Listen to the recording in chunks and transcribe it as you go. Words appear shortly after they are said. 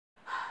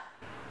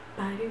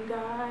Hi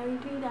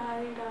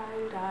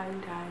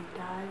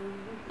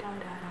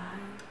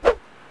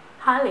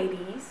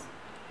ladies,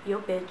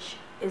 your bitch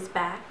is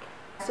back.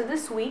 So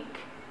this week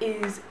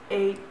is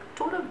a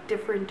sort of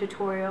different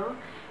tutorial.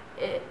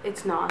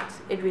 It's not,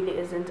 it really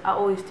isn't. I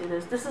always do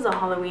this. This is a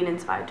Halloween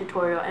inspired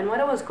tutorial, and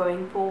what I was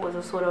going for was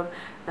a sort of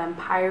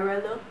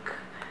vampire look.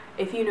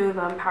 If you know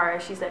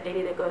Vampire, she's that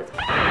lady that goes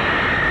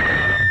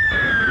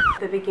at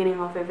the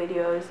beginning of her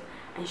videos,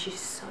 and she's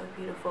so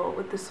beautiful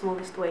with the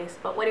smallest waist.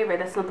 But whatever,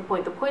 that's not the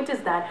point. The point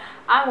is that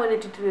I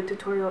wanted to do a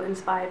tutorial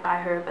inspired by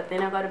her, but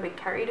then I got a bit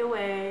carried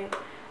away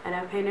and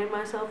I painted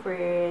myself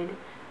red,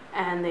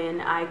 and then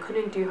I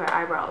couldn't do her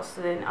eyebrows,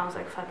 so then I was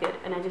like fuck it,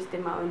 and I just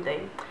did my own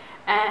thing.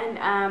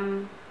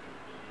 And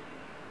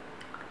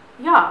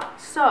yeah,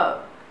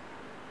 so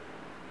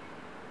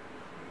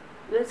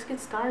let's get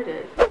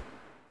started.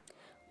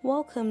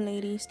 Welcome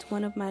ladies to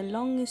one of my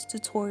longest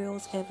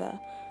tutorials ever.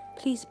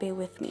 Please bear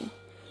with me.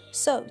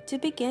 So to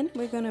begin,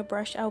 we're going to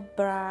brush our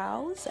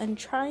brows and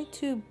try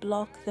to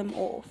block them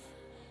off.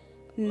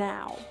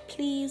 Now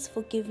please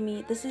forgive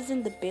me, this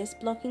isn't the best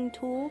blocking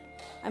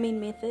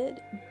method,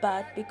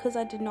 but because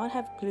I did not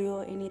have glue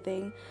or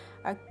anything,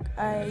 I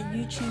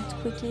YouTubed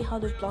quickly how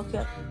to block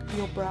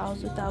your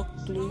brows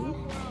without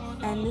glue,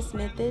 and this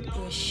method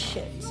is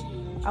shit.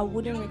 I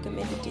wouldn't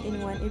recommend it to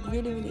anyone. It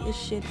really is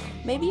shit.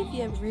 Maybe if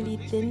you have really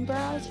thin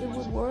brows it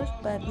would work,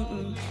 but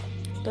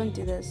don't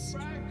do this.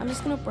 I'm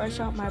just gonna brush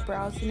out my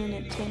brows in an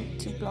attempt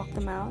to block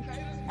them out,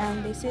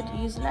 and they said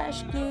use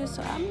lash glue,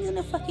 so I'm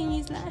gonna fucking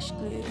use lash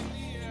glue.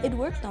 It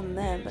worked on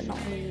them but not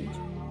me.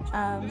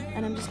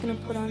 And I'm just gonna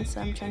put on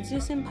some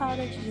translucent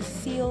powder to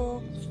just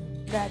seal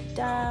that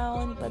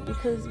down, but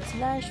because it's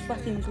lash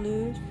fucking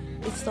glue,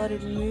 it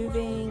started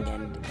moving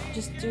and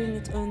just doing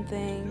its own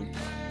thing.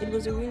 It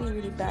was a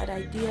really bad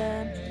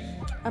idea.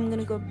 I'm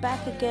gonna go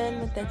back again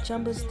with that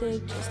jumbo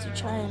stick just to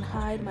try and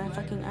hide my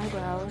fucking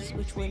eyebrows,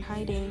 which weren't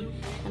hiding,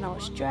 and I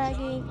was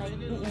dragging like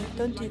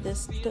don't do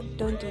this,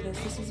 don't do this.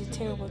 This is a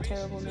terrible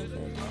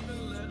method.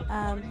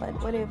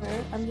 But whatever,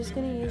 I'm just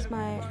gonna use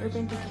my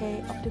Urban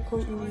Decay Optical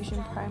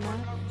Illusion primer,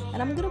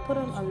 and I'm gonna put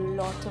on a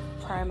lot of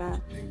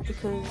primer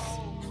because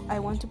I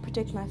want to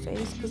protect my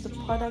face, because the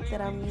product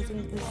that I'm using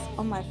is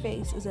on my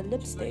face is a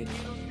lipstick,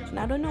 and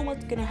I don't know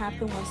what's gonna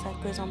happen once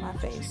that goes on my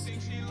face,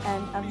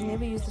 and I've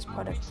never used this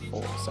product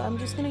before. So I'm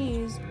just gonna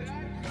use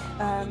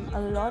a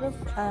lot of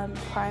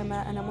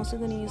primer, and I'm also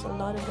going to use a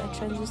lot of that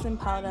translucent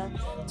powder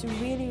to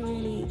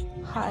really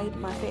hide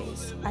my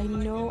face. I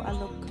know I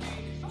look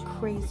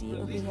crazy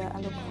over here, I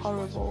look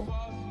horrible,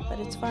 but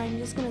it's fine. I'm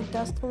just going to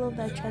dust all of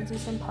that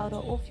translucent powder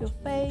off your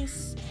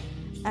face,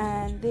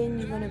 and then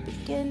you're going to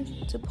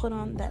begin to put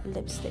on that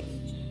lipstick.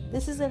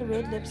 This is a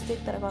red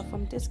lipstick that I got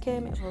from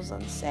Dischem. It was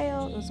on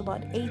sale. It was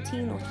about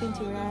 18 or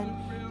 20 rand.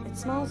 It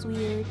smells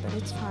weird, but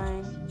it's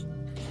fine.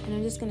 And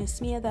I'm just going to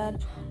smear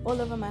that all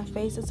over my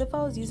face as if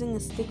I was using a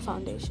stick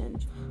foundation.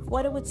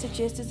 What I would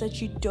suggest is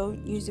that you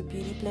don't use a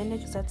beauty blender,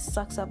 because that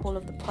sucks up all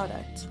of the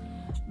product,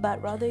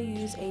 but rather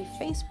use a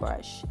face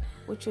brush,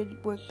 which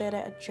would work better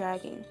at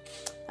dragging.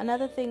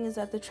 Another thing is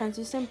that the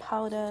translucent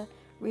powder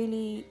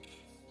really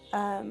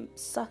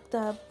sucked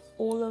up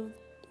all of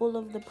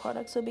the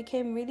product, so it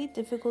became really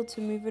difficult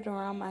to move it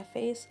around my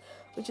face,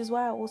 which is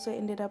why I also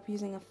ended up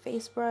using a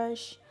face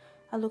brush.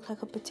 I look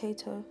like a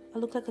potato. I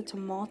look like a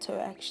tomato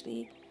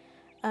actually.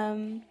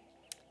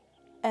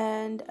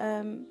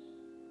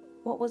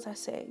 What was I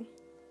saying?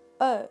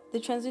 Oh, the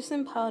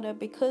translucent powder,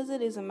 because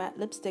it is a matte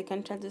lipstick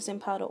and translucent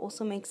powder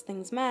also makes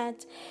things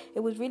matte,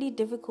 it was really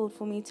difficult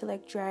for me to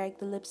like drag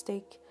the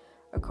lipstick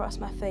across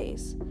my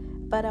face.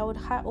 But I would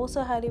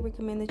also highly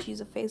recommend that you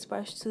use a face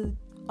brush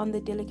on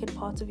the delicate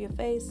parts of your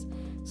face,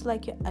 so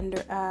like your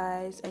under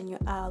eyes and your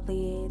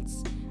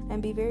eyelids,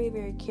 and be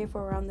very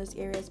careful around those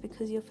areas,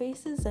 because your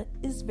face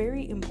is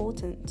very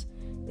important.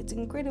 It's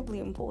incredibly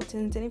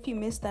important, and if you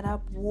mess that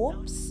up,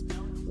 whoops,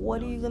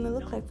 what are you gonna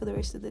look like for the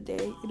rest of the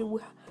day?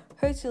 It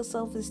hurts your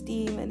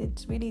self-esteem, and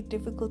it's really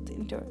difficult to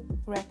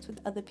interact with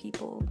other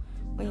people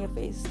when your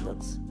face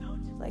looks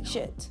like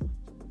shit.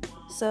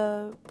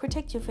 So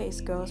protect your face,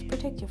 girls,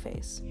 protect your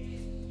face.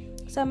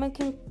 So I'm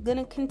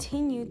gonna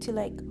continue to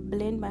like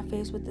blend my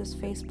face with this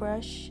face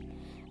brush,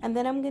 and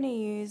then I'm gonna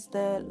use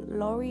the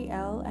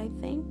L'Oreal, I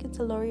think it's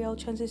a L'Oreal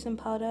translucent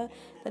powder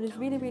that is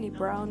really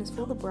brown. It's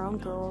for the brown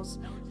girls,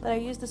 but I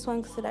used this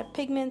one because it had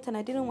pigment and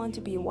I didn't want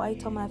to be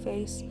white on my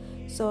face,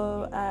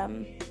 so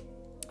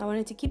I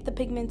wanted to keep the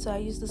pigment, so I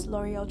used this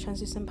L'Oreal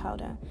translucent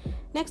powder.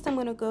 Next I'm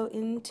gonna go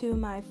into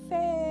my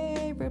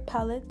favorite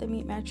palette, the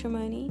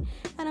Trimony,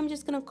 and I'm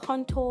just gonna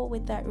contour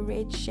with that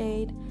red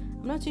shade.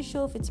 I'm not too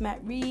sure if it's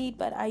matte reed,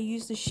 but I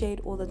use this shade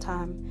all the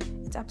time.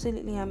 It's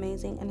absolutely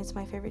amazing, and it's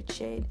my favorite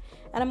shade.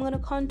 And I'm going to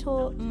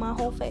contour my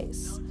whole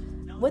face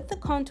with the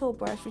contour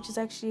brush, which is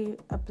actually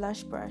a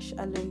blush brush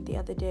I learned the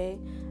other day.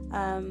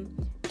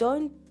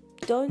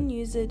 Don't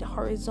use it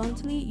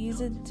horizontally, use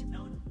it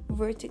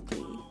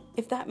vertically,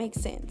 if that makes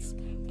sense.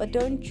 But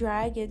don't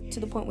drag it to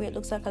the point where it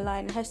looks like a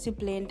line. It has to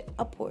blend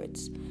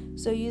upwards.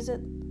 So use it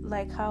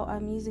like how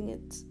I'm using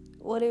it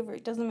whatever,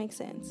 it doesn't make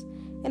sense.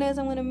 Anyways,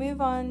 I'm going to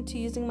move on to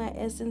using my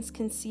Essence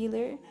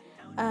concealer.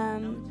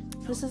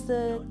 This is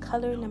the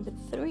color number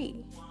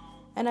 3,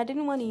 and I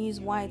didn't want to use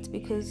white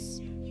because,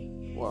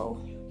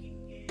 well,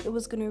 it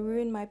was going to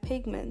ruin my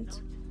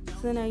pigment.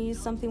 So then I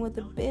used something with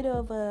a bit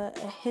of a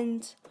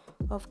hint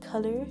of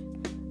color.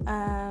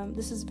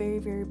 This is very,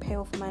 very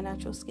pale for my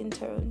natural skin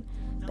tone.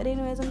 But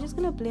anyways, I'm just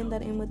going to blend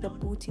that in with the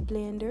Beauty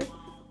Blender,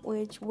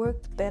 which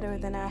worked better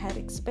than I had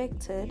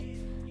expected.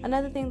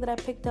 Another thing that I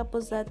picked up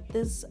was that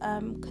this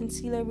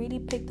concealer really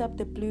picked up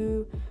the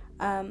blue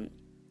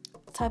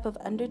type of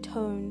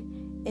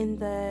undertone in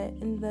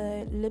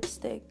the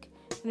lipstick,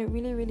 and it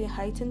really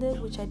heightened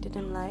it, which I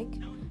didn't like.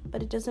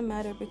 But it doesn't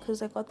matter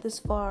because I got this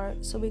far,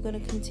 so we're going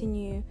to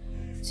continue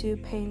to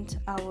paint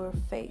our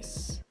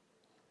face.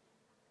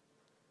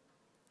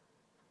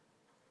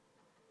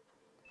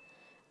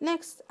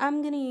 Next,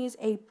 I'm going to use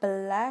a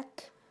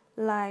black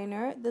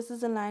liner. This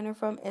is a liner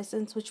from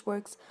Essence, which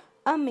works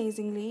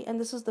amazingly,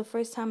 and this was the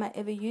first time I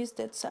ever used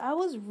it, so I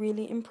was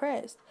really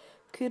impressed.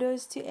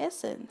 Kudos to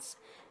Essence.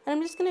 And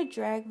I'm just going to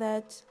drag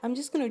that. I'm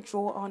just going to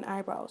draw on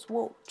eyebrows.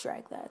 Whoa,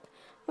 drag that.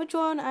 I'm going to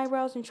draw on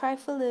eyebrows and try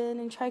fill in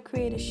and try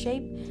create a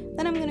shape.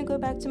 Then I'm going to go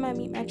back to my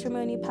Meet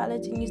Matrimony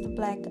palette and use the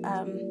black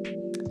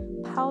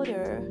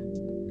powder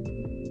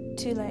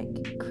to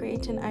like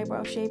create an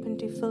eyebrow shape and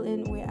to fill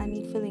in where I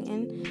need filling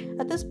in.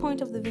 At this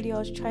point of the video, I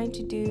was trying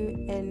to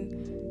do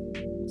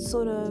an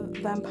sort of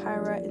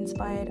Vampira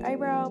inspired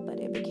eyebrow, but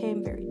it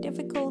became very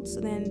difficult, so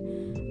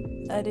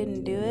then I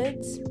didn't do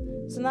it.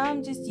 So now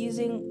I'm just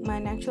using my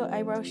natural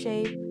eyebrow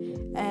shape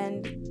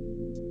and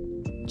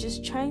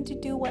just trying to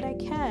do what I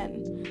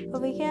can.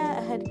 Over here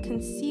I had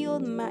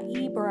concealed my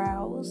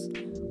eyebrows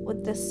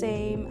with the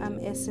same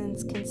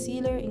Essence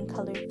concealer in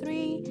color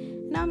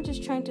 3. Now I'm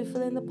just trying to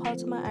fill in the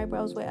parts of my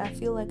eyebrows where I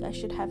feel like I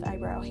should have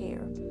eyebrow hair.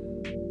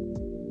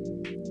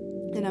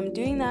 And I'm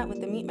doing that with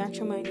the Meet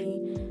Matrimony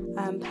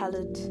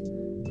palette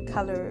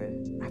color.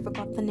 I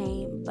forgot the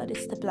name, but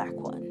it's the black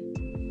one.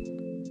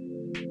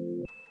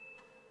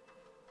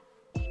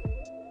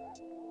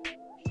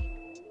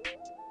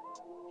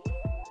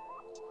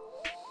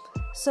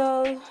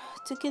 So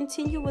to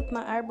continue with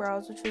my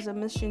eyebrows, which was a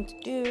mission to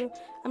do,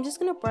 I'm just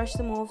going to brush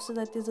them off so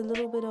that there's a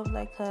little bit of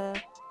like a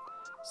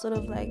sort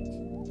of like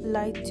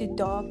light to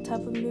dark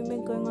type of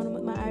movement going on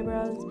with my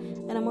eyebrows.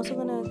 And I'm also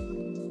going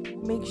to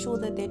make sure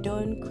that they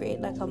don't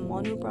create like a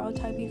monobrow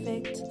type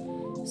effect.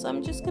 So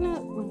I'm just going to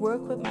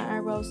work with my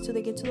eyebrows till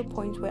they get to the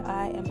point where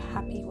I am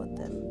happy with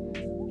them.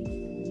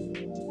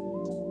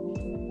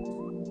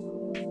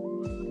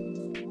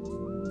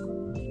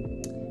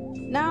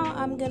 Now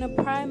I'm going to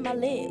prime my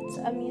lids.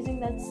 I'm using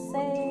that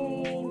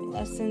same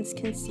Essence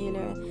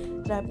concealer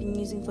that I've been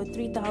using for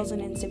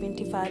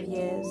 3,075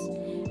 years.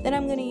 Then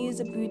I'm going to use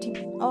a beauty...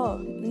 Oh,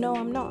 no,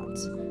 I'm not.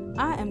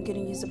 I am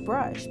going to use a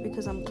brush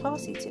because I'm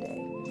classy today.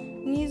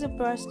 I'm going to use a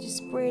brush to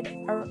spread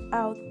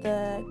out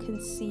the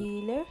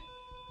concealer.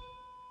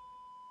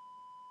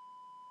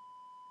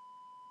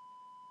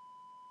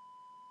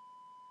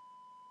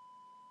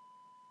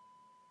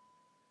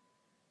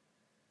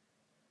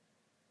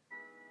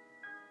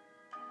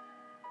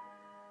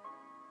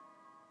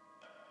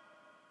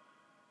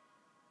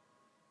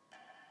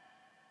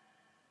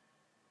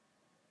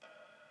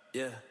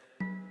 Yeah.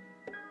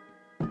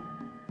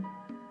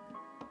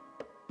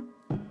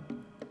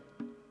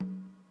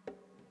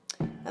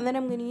 And then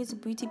I'm going to use a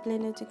beauty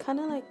blender to kind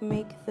of like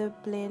make the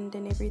blend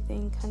and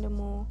everything kind of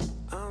more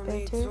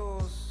better.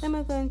 Then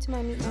I'm going to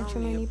my Meet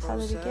Matrimony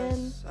palette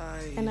again.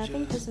 And I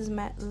think this is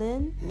Matte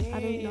Lin. I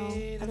don't know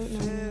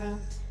anymore.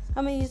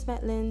 I'm going to use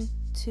Matte Lin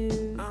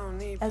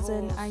as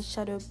an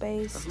eyeshadow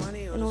base,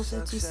 and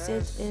also to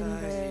set in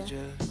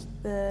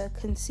the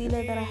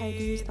concealer that I had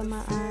used on my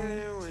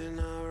eye,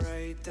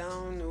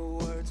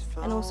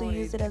 and also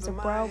use it as a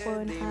brow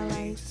bone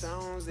highlight,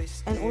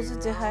 and also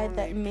to hide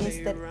that mess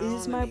that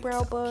is my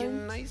brow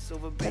bone.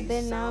 But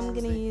then now I'm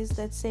gonna use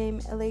that same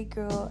LA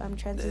Girl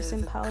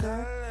translucent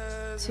powder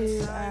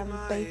to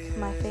bake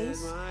my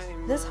face.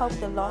 This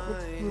helped a lot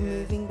with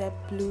removing that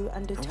blue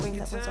undertone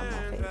that was on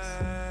my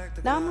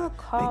face. Now I'm gonna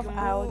carve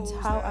out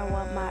how I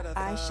want my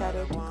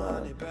eyeshadow to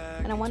go,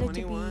 and I want it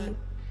to be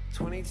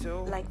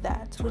like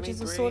that, which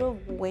is a sort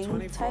of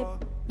wing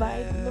type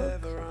vibe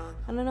look.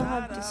 I don't know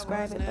how to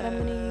describe it, but I'm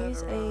gonna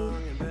use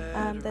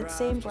that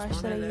same brush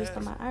that I used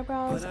on my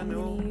eyebrows. I'm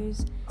gonna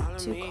use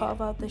to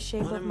carve out the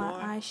shape of my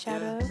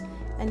eyeshadow,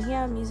 and here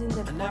I'm using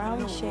the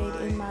brown shade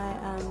in my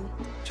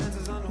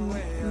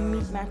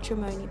Meet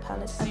Matrimony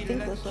palette. I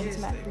think this one's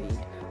Matte Reed,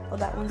 or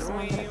that one's the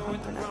one that I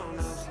can't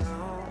pronounce,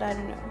 but I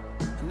don't know.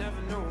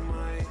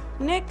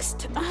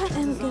 Next, I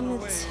am gonna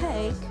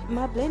take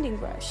my blending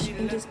brush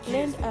and just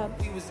blend up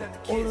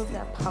all of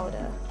that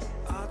powder.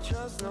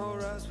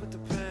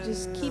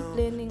 Just keep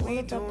blending all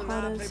of that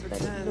powder so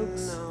that it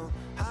looks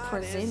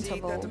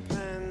presentable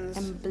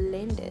and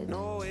blended.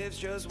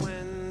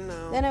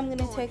 Then I'm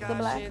gonna take the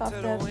black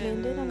after I've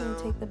blended. I'm gonna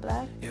take the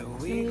black. I'm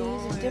gonna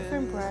use a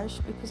different brush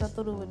because I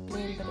thought it would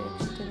blend, but it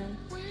actually didn't.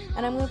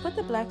 And I'm going to put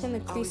the black in the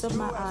crease of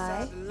my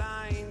eye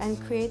and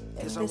create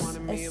this a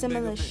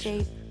similar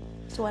shape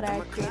to what I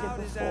had created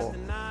before.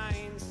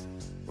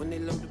 When they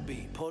load the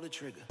beat, pull the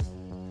trigger.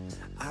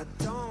 I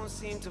don't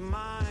seem to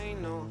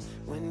mind, no,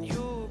 when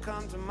you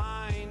come to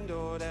mind,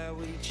 or that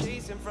we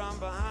chasing from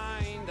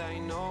behind. I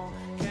know,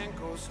 can't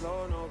go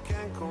slow, no,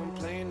 can't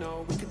complain,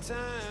 no. We could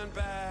turn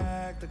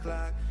back the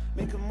clock,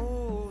 make a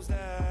moves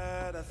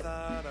that I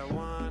thought I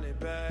wanted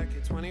back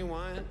at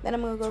 21. Then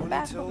I'm going to go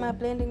back with my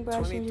blending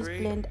brush and just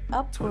blend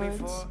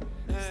upwards so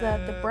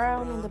that the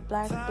brown and the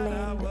black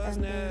blend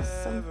and there's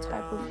some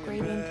type of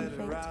gradient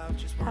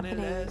effect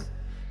happening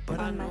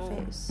on my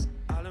face.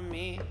 All of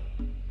me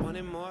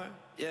wanted more,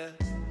 yeah.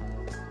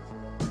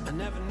 I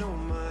never knew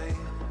my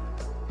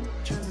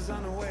chances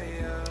on the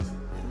way up.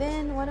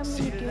 Then what I'm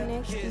going to do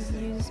next is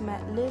use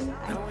matte lip,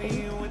 I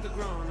think,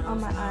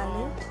 on my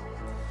eyelid,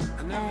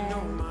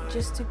 and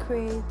just to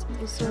create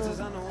a sort of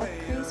a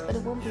crease, but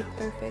it won't be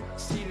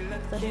perfect because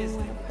I don't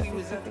want a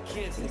perfect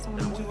crease. I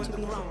want it to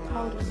be like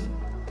powdery.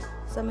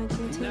 So I'm going to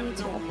continue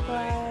to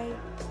apply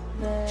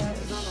the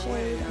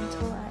shade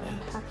until I am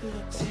happy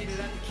with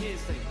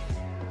it.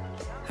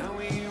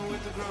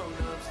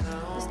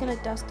 I'm just going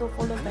to dust off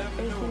all of that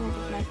baking off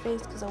of my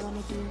face because I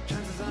want to do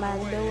my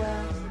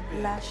lower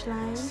lash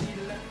line.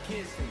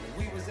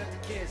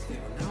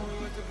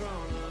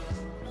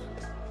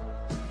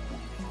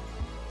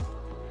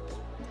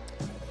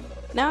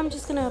 Now I'm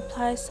just going to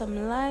apply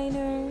some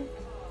liner.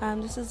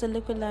 This is a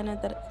liquid liner,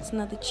 it's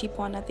another cheap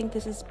one. I think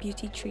this is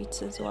Beauty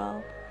Treats as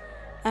well.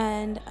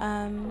 And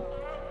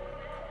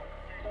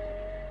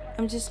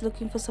I'm just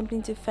looking for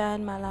something to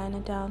fan my liner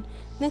down.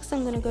 Next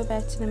I'm going to go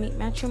back to the Meet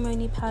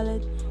Trimony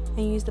palette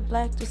and use the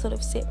black to sort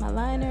of set my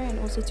liner and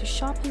also to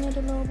sharpen it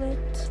a little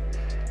bit.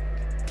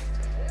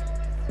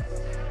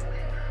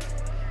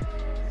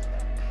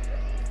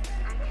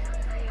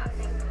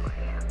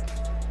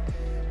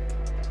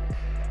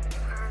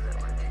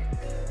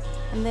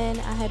 And then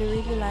I had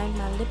already lined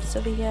my lips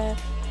over here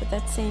with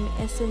that same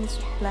Essence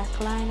black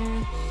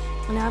liner.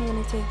 And now I'm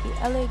going to take the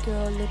LA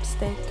Girl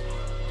lipstick,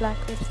 black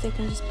lipstick,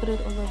 and just put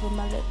it all over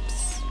my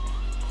lips.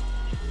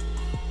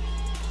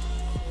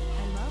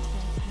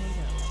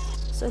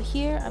 So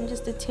here I'm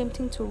just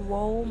attempting to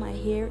roll my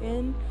hair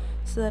in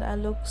so that I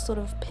look sort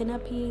of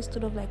pin-up-y,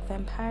 sort of like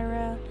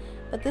Vampira.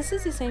 But this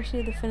is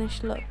essentially the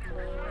finished look.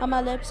 On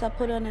my lips I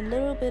put on a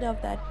little bit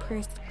of that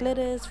pressed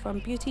glitters from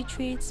Beauty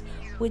Treats,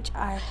 which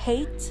I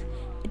hate.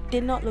 It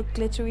did not look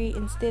glittery,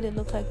 instead it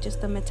looked like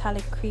just a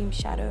metallic cream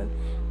shadow,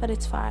 but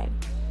it's fine.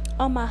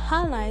 On my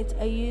highlights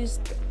I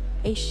used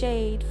a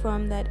shade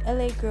from that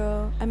LA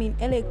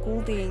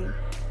Goulding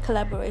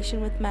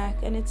collaboration with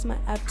MAC, and it's my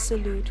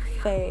absolute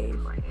fave.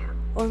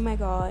 Oh my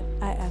god,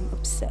 I am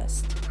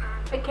obsessed.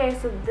 Okay,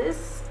 so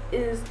this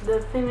is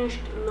the finished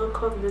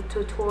look of the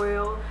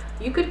tutorial.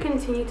 You could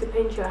continue to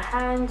paint your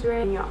hands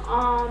and your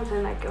arms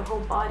and like your whole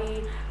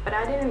body, but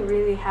I didn't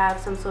really have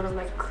some sort of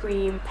like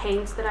cream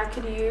paints that I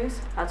could use.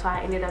 That's why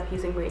I ended up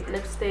using red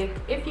lipstick.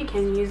 If you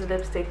can use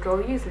lipstick, go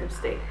use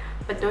lipstick,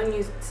 but don't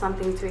use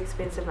something too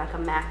expensive like a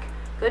MAC.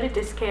 Go to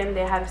Dischem,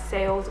 they have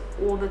sales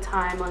all the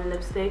time on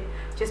lipstick.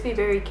 Just be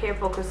very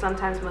careful because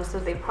sometimes most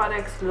of their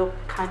products look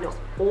kind of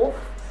off.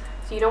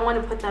 So you don't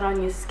want to put that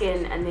on your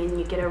skin and then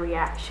you get a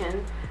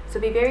reaction. So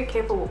be very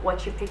careful with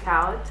what you pick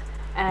out.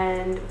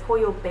 And for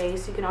your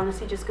base, you can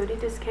honestly just go to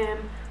Dischem,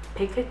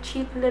 pick a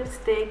cheap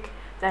lipstick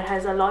that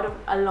has a lot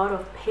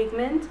of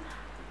pigment.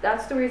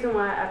 That's the reason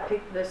why I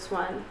picked this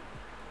one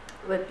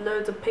with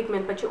loads of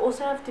pigment, but you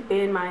also have to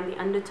bear in mind the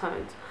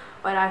undertones.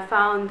 What I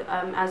found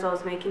as I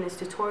was making this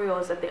tutorial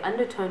is that the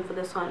undertone for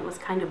this one was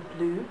kind of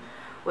blue,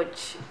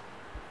 which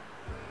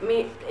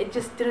it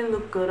just didn't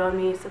look good on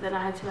me. So then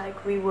I had to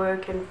like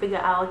rework and figure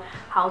out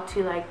how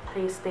to like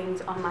place things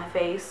on my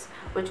face,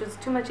 which was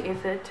too much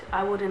effort.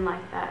 I wouldn't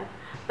like that.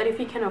 But if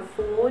you can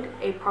afford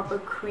a proper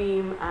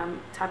cream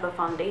type of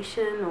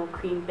foundation or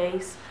cream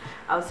base,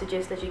 I would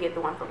suggest that you get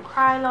the one from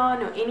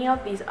Krylon or any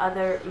of these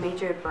other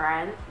major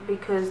brands,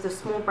 because the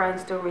small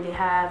brands don't really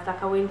have.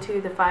 Like I went to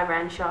the 5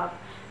 Rand shop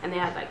and they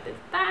had like this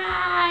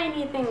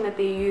tiny thing that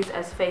they use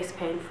as face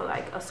paint for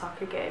like a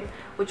soccer game,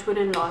 which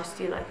wouldn't last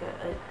you like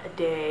a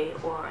day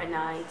or a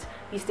night.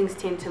 These things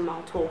tend to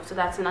melt off, so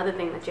that's another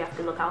thing that you have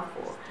to look out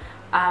for.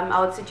 I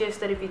would suggest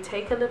that if you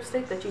take a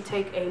lipstick, that you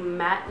take a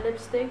matte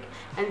lipstick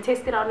and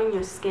test it out on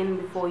your skin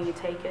before you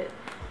take it.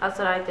 That's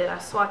what I did. I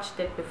swatched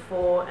it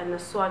before and the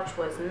swatch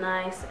was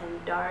nice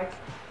and dark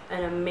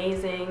and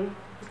amazing.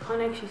 You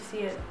can't actually see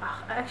it.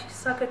 Ugh, I actually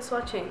suck at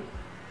swatching.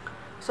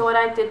 So what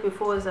I did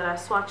before is that I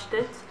swatched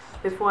it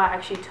before I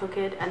actually took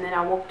it, and then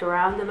I walked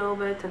around a little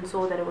bit and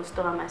saw that it was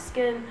still on my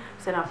skin,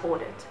 so then I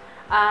bought it.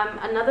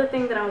 Another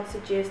thing that I would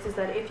suggest is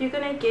that if you're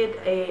going to get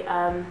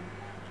a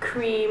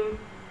cream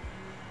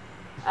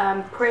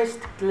pressed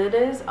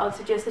glitters, I would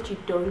suggest that you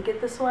don't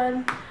get this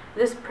one.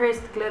 This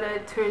pressed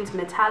glitter turns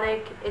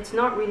metallic. It's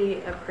not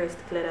really a pressed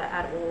glitter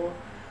at all.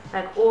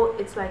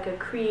 It's like a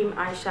cream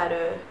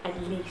eyeshadow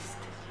at least.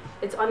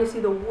 It's honestly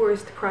the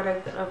worst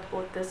product that I've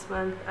bought this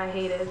month. I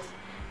hate it.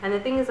 And the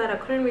thing is that I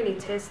couldn't really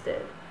test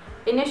it.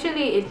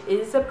 Initially it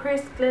is a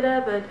pressed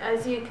glitter, but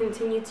as you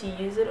continue to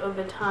use it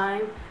over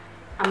time,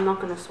 I'm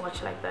not going to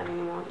swatch like that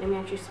anymore. Let me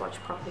actually swatch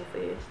properly for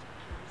you.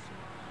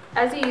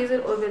 As you use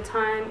it over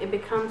time, it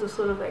becomes a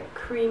sort of like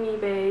creamy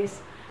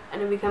base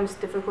and it becomes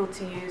difficult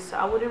to use, so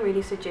I wouldn't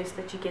really suggest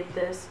that you get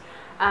this.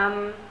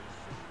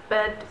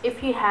 But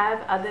if you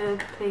have other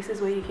places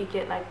where you could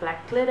get like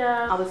black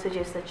glitter, I would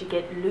suggest that you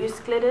get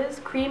loose glitters.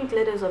 Cream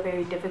glitters are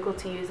very difficult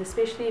to use,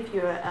 especially if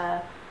you're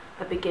a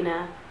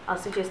beginner. I'll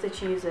suggest that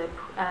you use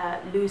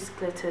loose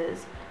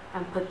glitters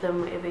and put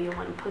them wherever you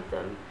want to put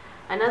them.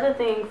 Another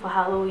thing for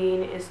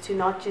Halloween is to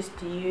not just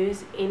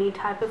use any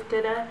type of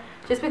glitter.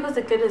 Just because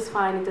the glitter is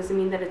fine, it doesn't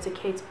mean that it's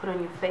okay to put on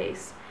your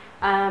face.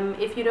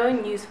 If you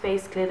don't use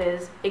face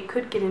glitters, it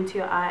could get into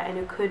your eye and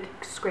it could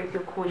scrape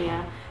your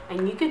cornea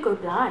and you could go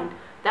blind.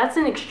 That's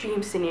an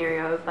extreme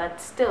scenario, but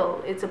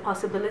still, it's a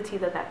possibility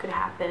that that could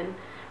happen.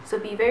 So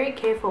be very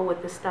careful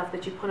with the stuff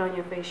that you put on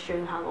your face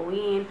during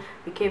Halloween.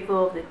 Be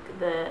careful of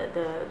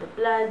the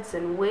bloods,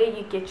 and where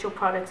you get your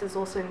products is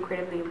also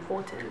incredibly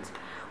important.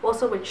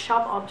 Also, with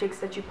sharp objects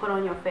that you put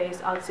on your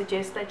face, I would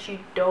suggest that you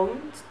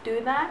don't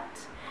do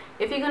that.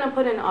 If you're going to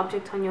put an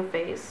object on your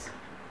face,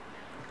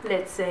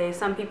 let's say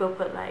some people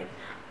put like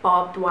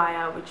barbed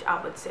wire, which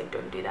I would say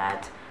don't do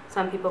that.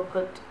 Some people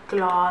put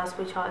glass,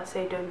 which I would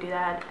say don't do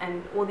that,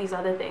 and all these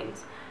other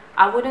things.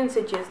 I wouldn't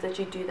suggest that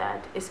you do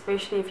that,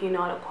 especially if you're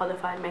not a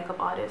qualified makeup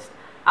artist.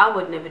 I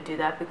would never do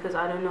that because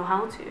I don't know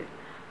how to.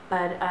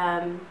 But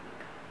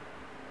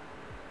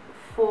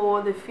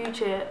for the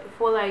future,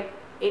 for like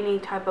any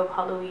type of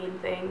Halloween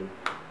thing,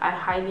 I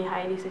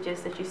highly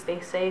suggest that you stay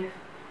safe.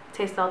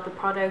 Test out the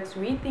products,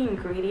 read the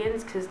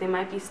ingredients, because there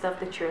might be stuff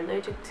that you're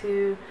allergic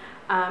to,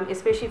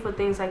 especially for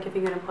things like if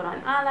you're going to put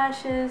on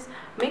eyelashes.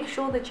 Make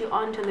sure that you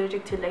aren't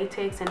allergic to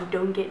latex and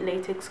don't get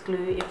latex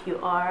glue if you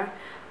are.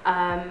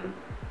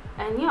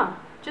 And yeah,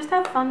 just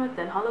have fun with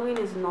it. Halloween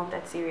is not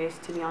that serious,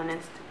 to be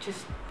honest.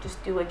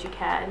 Just do what you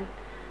can.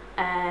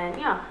 And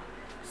yeah,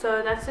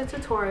 so that's the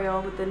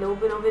tutorial with a little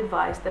bit of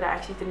advice that I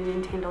actually didn't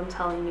intend on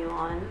telling you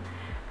on.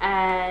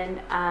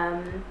 And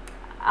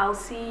I'll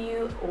see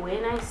you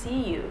when I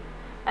see you.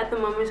 At the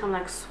moment I'm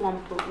like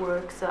swamped with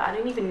work, so I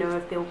don't even know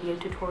if there will be a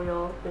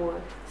tutorial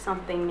or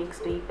something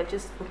next week, but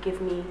just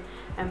forgive me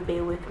and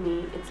bear with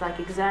me. It's like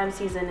exam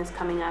season is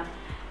coming up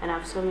and I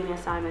have so many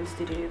assignments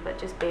to do, but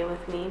just bear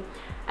with me.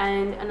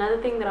 And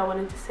another thing that I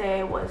wanted to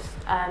say was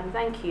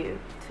thank you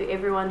to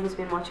everyone who's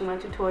been watching my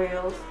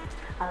tutorials.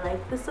 I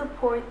like the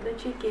support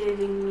that you're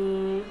giving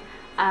me.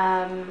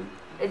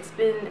 It's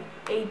been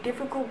a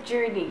difficult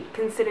journey,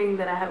 considering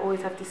that I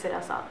always have to set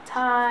aside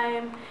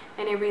time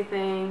and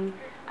everything,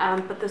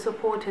 but the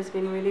support has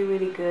been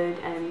really good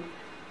and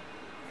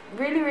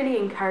really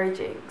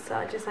encouraging. So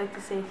I'd just like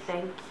to say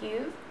thank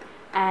you,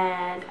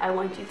 and I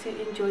want you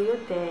to enjoy your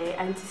day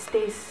and to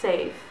stay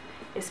safe,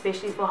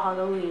 especially for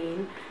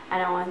Halloween.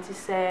 And I want to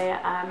say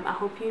I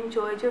hope you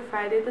enjoyed your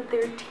Friday the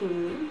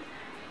 13th,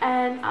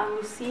 and I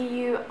will see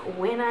you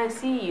when I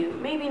see you.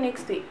 Maybe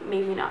next week,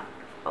 maybe not,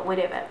 but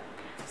whatever.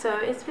 So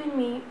it's been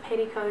me,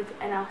 Petticoat,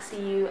 and I'll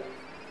see you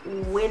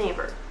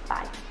whenever.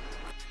 Bye.